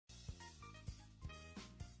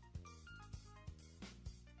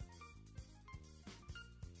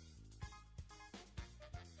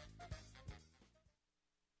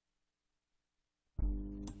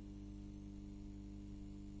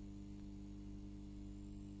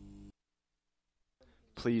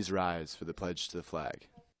please rise for the pledge to the flag.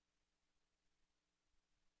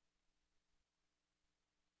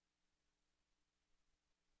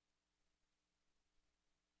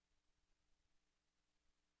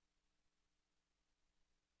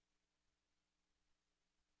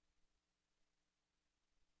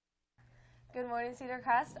 Good morning, Cedar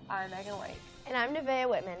Crest. I'm Megan White. And I'm Nevaeh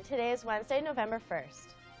Whitman. Today is Wednesday, November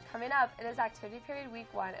 1st. Coming up, it is Activity Period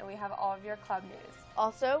Week 1, and we have all of your club news.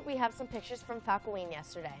 Also, we have some pictures from Falcoween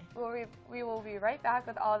yesterday. We will be right back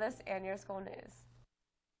with all this and your school news.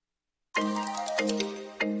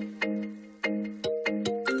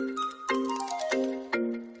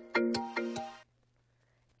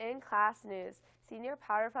 In class news, senior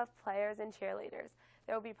Powder Puff players and cheerleaders.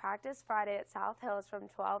 There will be practice Friday at South Hills from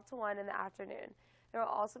 12 to 1 in the afternoon. There will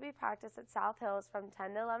also be practice at South Hills from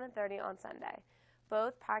 10 to 11:30 on Sunday.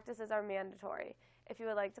 Both practices are mandatory if you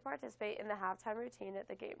would like to participate in the halftime routine at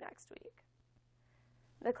the game next week.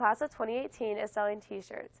 The class of 2018 is selling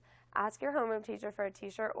t-shirts. Ask your homeroom teacher for a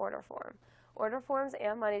t-shirt order form. Order forms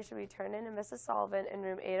and money should be turned in to Mrs. Sullivan in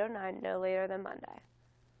room 809 no later than Monday.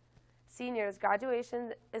 Seniors,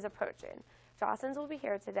 graduation is approaching. Jostens will be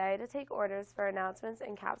here today to take orders for announcements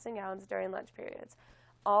and caps and gowns during lunch periods.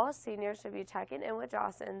 All seniors should be checking in with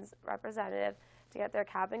Jostens' representative to get their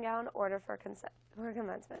cap and gown order for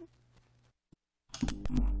commencement.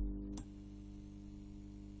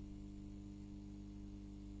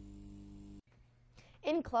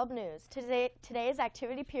 In club news, today is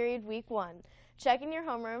Activity Period Week 1. Check in your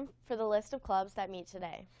homeroom for the list of clubs that meet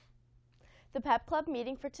today. The Pep Club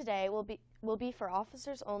meeting for today will be for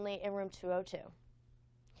officers only in room 202.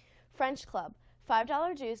 French Club.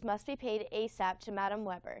 $5 dues must be paid ASAP to Madam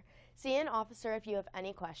Weber. See an officer if you have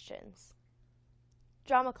any questions.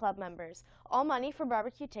 Drama Club members. All money for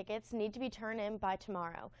barbecue tickets need to be turned in by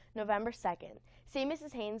tomorrow, November 2nd. See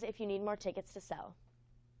Mrs. Haynes if you need more tickets to sell.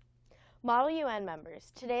 Model UN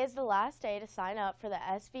members. Today is the last day to sign up for the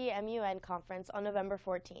SVMUN conference on November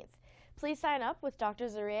 14th. Please sign up with Dr.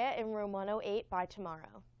 Zaria in room 108 by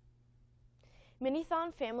tomorrow.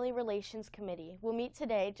 Minithon Family Relations Committee will meet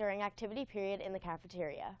today during activity period in the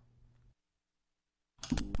cafeteria.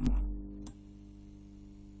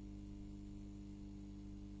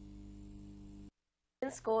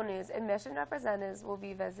 In school news, admission representatives will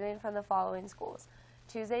be visiting from the following schools.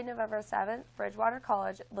 Tuesday, November 7th, Bridgewater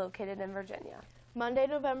College, located in Virginia. Monday,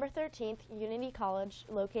 November 13th, Unity College,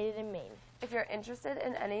 located in Maine. If you're interested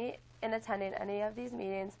in attending any of these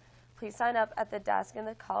meetings, please sign up at the desk in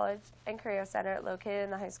the College and Career Center located in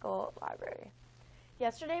the high school library.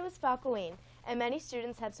 Yesterday was Falcoween, and many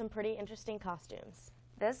students had some pretty interesting costumes.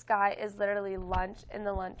 This guy is literally lunch in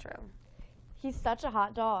the lunchroom. He's such a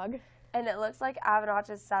hot dog. And it looks like Avanach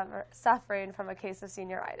is suffering from a case of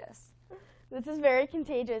senioritis. This is very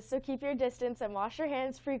contagious, so keep your distance and wash your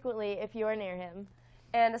hands frequently if you are near him.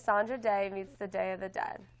 And Sandra Day meets the Day of the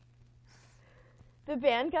Dead. The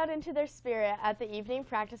band got into their spirit at the evening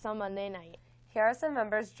practice on Monday night. Here are some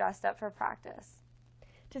members dressed up for practice.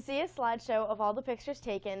 To see a slideshow of all the pictures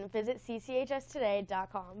taken, visit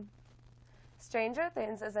cchstoday.com. Stranger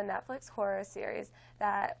Things is a Netflix horror series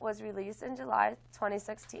that was released in July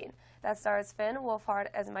 2016 that stars Finn Wolfhard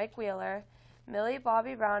as Mike Wheeler, Millie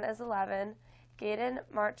Bobby Brown as Eleven, Gaten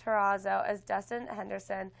Matarazzo as Destin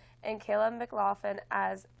Henderson, and Caleb McLaughlin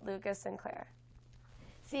as Lucas Sinclair.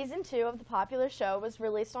 Season 2 of the popular show was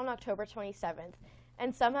released on October 27th,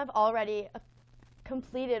 and some have already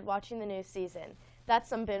completed watching the new season. That's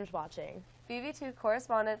some binge watching. BB2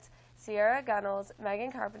 correspondents Sierra Gunnels,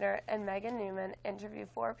 Megan Carpenter, and Megan Newman interviewed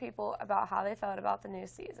 4 people about how they felt about the new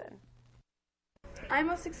season. I'm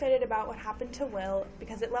most excited about what happened to Will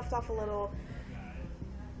because it left off a little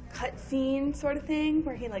cutscene sort of thing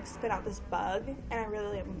where he spit out this bug, and I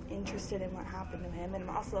really am interested in what happened to him, and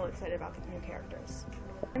I'm also excited about the new characters.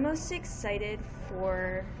 I'm most excited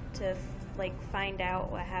to find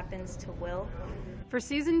out what happens to Will. For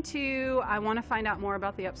season 2, I want to find out more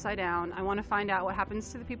about the Upside Down. I want to find out what happens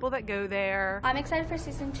to the people that go there. I'm excited for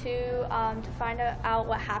season 2 to find out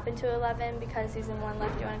what happened to Eleven because season 1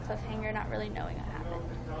 left you on a cliffhanger, not really knowing what happened.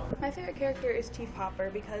 My favorite character is Chief Hopper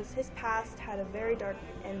because his past had a very dark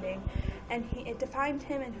ending, and it defined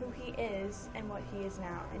him and who he is and what he is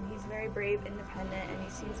now. And he's very brave, independent, and he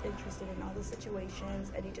seems interested in all the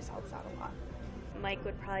situations, and he just helps out a lot. Mike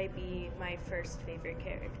would probably be my first favorite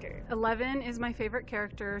character. Eleven is my favorite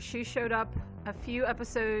character. She showed up a few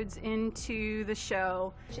episodes into the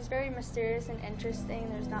show. She's very mysterious and interesting.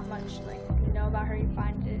 There's not much you know about her. You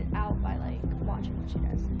find it out by watching what she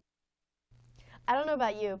does. I don't know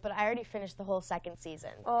about you, but I already finished the whole second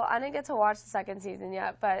season. Well, I didn't get to watch the second season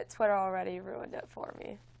yet, but Twitter already ruined it for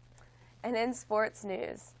me. And in sports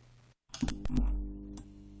news,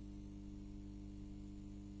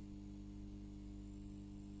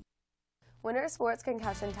 winter sports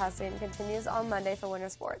concussion testing continues on Monday for winter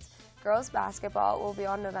sports. Girls basketball will be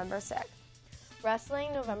on November 6th.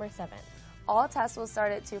 Wrestling, November 7th. All tests will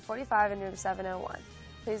start at 2:45 in room 701.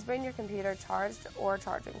 Please bring your computer charged or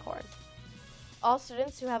charging cord. All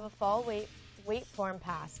students who have a fall weight form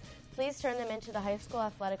pass, please turn them into the high school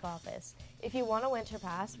athletic office. If you want a winter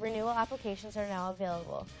pass, renewal applications are now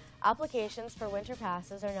available. Applications for winter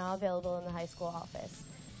passes are now available in the high school office.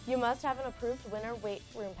 You must have an approved winter weight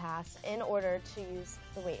room pass in order to use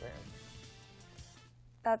the weight room.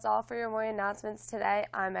 That's all for your morning announcements today.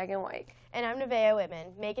 I'm Megan White. And I'm Nevaeh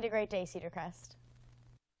Whitman. Make it a great day, Cedar Crest.